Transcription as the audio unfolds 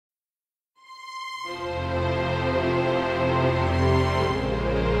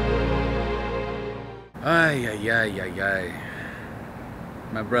Ay, ay, ay, ay, ay.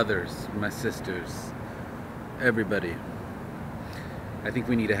 My brothers, my sisters, everybody. I think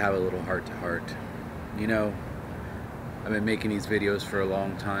we need to have a little heart to heart. You know, I've been making these videos for a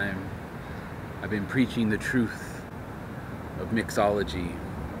long time. I've been preaching the truth of mixology,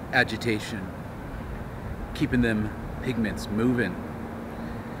 agitation, keeping them pigments moving.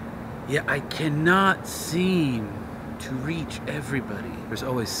 Yet I cannot seem to reach everybody. There's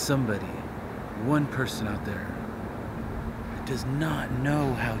always somebody, one person out there that does not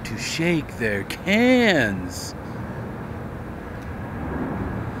know how to shake their cans.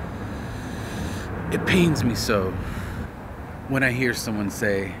 It pains me so when I hear someone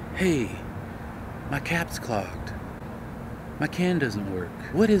say, "Hey, my cap's clogged. My can doesn't work.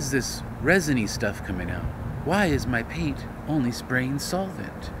 What is this resiny stuff coming out? Why is my paint only spraying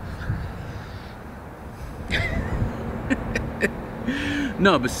solvent?"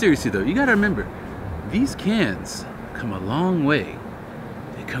 No, but seriously though, you gotta remember, these cans come a long way.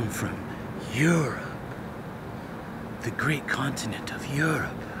 They come from Europe, the great continent of Europe,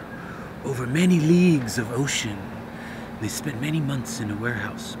 over many leagues of ocean. They spend many months in a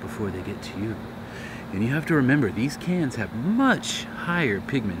warehouse before they get to you. And you have to remember, these cans have much higher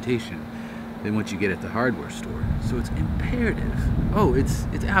pigmentation than what you get at the hardware store. So it's imperative. Oh, it's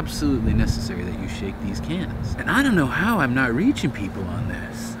absolutely necessary that you shake these cans. And I don't know how I'm not reaching people on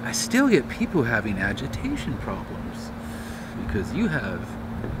this. I still get people having agitation problems because you have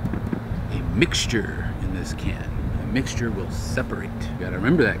a mixture in this can. A mixture will separate. You gotta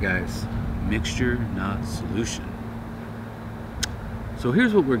remember that, guys. Mixture, not solution. So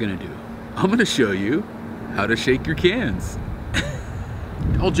here's what we're gonna do. I'm gonna show you how to shake your cans.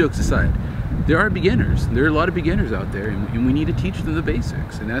 All jokes aside, there are beginners. There are a lot of beginners out there, and we need to teach them the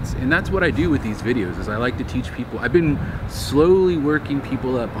basics. And that's what I do with these videos. Is I like to teach people. I've been slowly working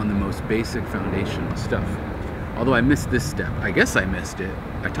people up on the most basic foundational stuff. Although I missed this step. I guess I missed it.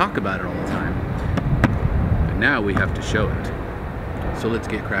 I talk about it all the time. But now we have to show it. So let's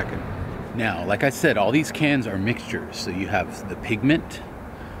get cracking. Now, like I said, all these cans are mixtures. So you have the pigment,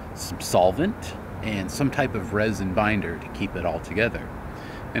 some solvent, and some type of resin binder to keep it all together.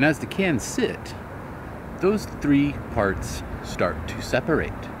 And as the cans sit, those three parts start to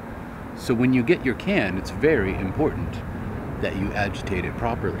separate. So when you get your can, it's very important that you agitate it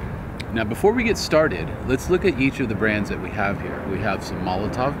properly. Now, before we get started, let's look at each of the brands that we have here. We have some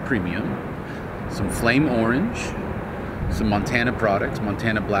Molotov Premium, some Flame Orange, some Montana products,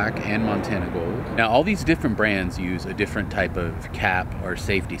 Montana Black and Montana Gold. Now, all these different brands use a different type of cap or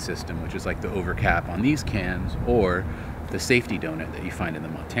safety system, which is like the overcap on these cans or the safety donut that you find in the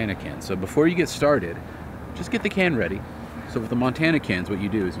Montana can. So before you get started, just get the can ready. So with the Montana cans, what you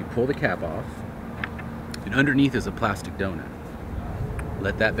do is you pull the cap off, and underneath is a plastic donut.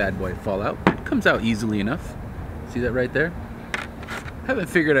 Let that bad boy fall out. It comes out easily enough. See that right there? Haven't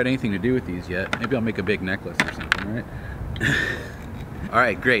figured out anything to do with these yet. Maybe I'll make a big necklace or something, right? All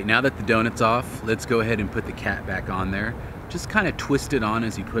right, great. Now that the donut's off, let's go ahead and put the cap back on there. Just kind of twist it on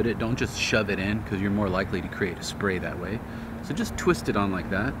as you put it. Don't just shove it in because you're more likely to create a spray that way. So just twist it on like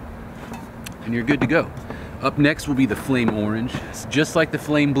that and you're good to go. Up next will be the Flame Orange. It's just like the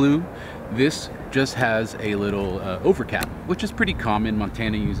Flame Blue. This just has a little overcap, which is pretty common.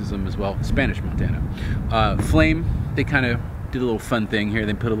 Montana uses them as well, Spanish Montana. Flame, they kind of did a little fun thing here.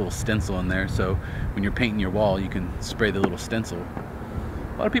 They put a little stencil in there, so when you're painting your wall, you can spray the little stencil.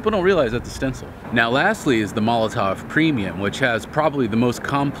 A lot of people don't realize that's a stencil. Now lastly is the Molotov Premium, which has probably the most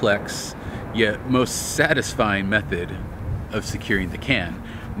complex yet most satisfying method of securing the can.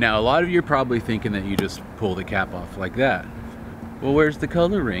 Now a lot of you are probably thinking that you just pull the cap off like that. Well, where's the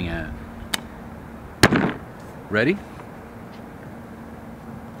color ring at? Ready?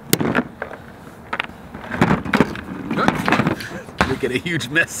 Look at a huge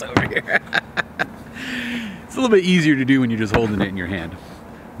mess over here. It's a little bit easier to do when you're just holding it in your hand.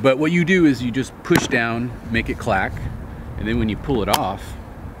 But what you do is you just push down, make it clack, and then when you pull it off,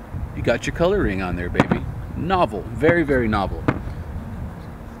 you got your color ring on there, baby. Novel, very, very novel.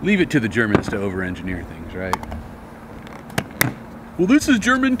 Leave it to the Germans to over-engineer things, right? Well, this is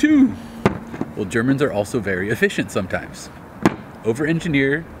German too. Well, Germans are also very efficient sometimes.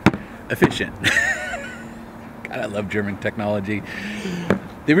 Over-engineer, efficient. God, I love German technology.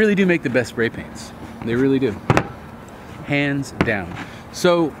 They really do make the best spray paints. They really do. Hands down.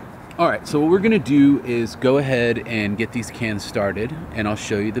 So, all right, so what we're gonna do is go ahead and get these cans started, and I'll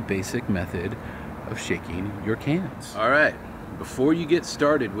show you the basic method of shaking your cans. All right, before you get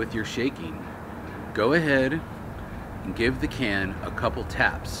started with your shaking, go ahead and give the can a couple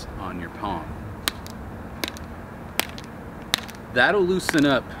taps on your palm. That'll loosen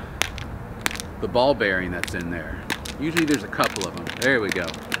up the ball bearing that's in there. Usually there's a couple of them. There we go.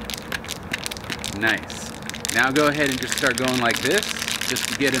 Nice. Now go ahead and just start going like this, just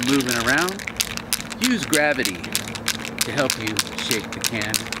to get it moving around. Use gravity to help you shake the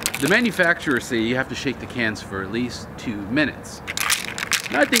can. The manufacturers say you have to shake the cans for at least 2 minutes.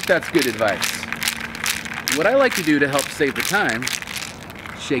 And I think that's good advice. What I like to do to help save the time,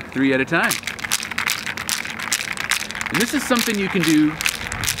 shake 3 at a time. And this is something you can do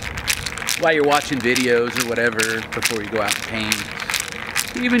while you're watching videos or whatever before you go out and paint.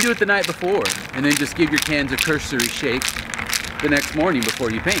 You can even do it the night before and then just give your cans a cursory shake the next morning before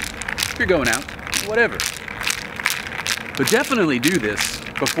you paint. If you're going out, whatever. But definitely do this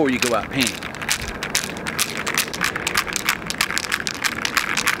before you go out painting.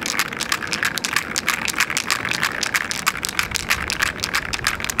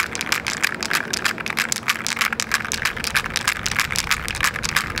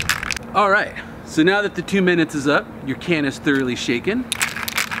 All right, so now that the 2 minutes is up, your can is thoroughly shaken,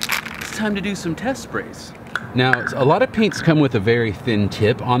 it's time to do some test sprays. Now, a lot of paints come with a very thin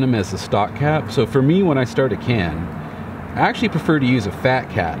tip on them as a stock cap. So for me, when I start a can, I actually prefer to use a fat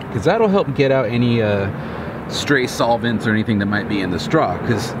cap because that'll help get out any stray solvents or anything that might be in the straw.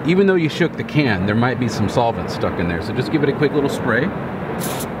 Because even though you shook the can, there might be some solvent stuck in there. So just give it a quick little spray.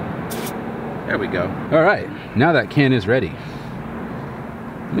 There we go. All right, now that can is ready.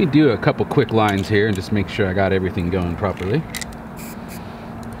 Let me do a couple quick lines here and just make sure I got everything going properly.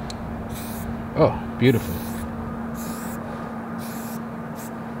 Oh, beautiful.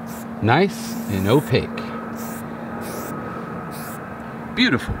 Nice and opaque.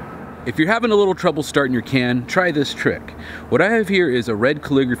 Beautiful. If you're having a little trouble starting your can, try this trick. What I have here is a red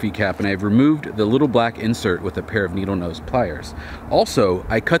calligraphy cap, and I've removed the little black insert with a pair of needle nose pliers. Also,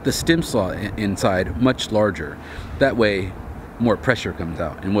 I cut the stem slot inside much larger. That way, more pressure comes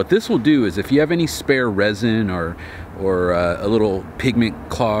out. And what this will do is if you have any spare resin or a little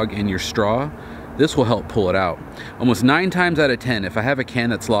pigment clog in your straw, this will help pull it out. Almost 9 times out of 10, if I have a can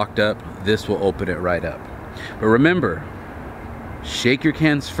that's locked up, this will open it right up. But remember, shake your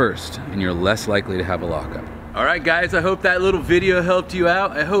cans first and you're less likely to have a lockup. All right guys, I hope that little video helped you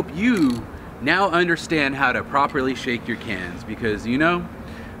out. I hope you now understand how to properly shake your cans, because you know,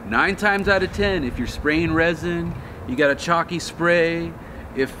 9 times out of 10, if you're spraying resin, you got a chalky spray,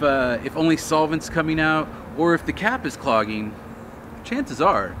 if only solvent's coming out, or if the cap is clogging, chances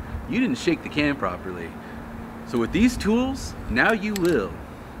are you didn't shake the can properly. So with these tools, now you will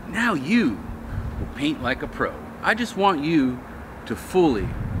paint like a pro. I just want you to fully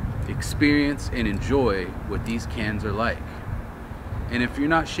experience and enjoy what these cans are like. And if you're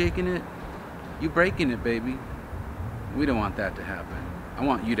not shaking it, you're breaking it, baby. We don't want that to happen. I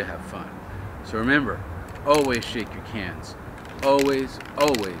want you to have fun. So remember, always shake your cans. Always,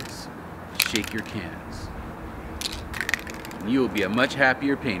 always shake your cans. And you will be a much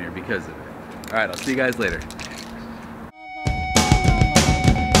happier painter because of it. All right, I'll see you guys later.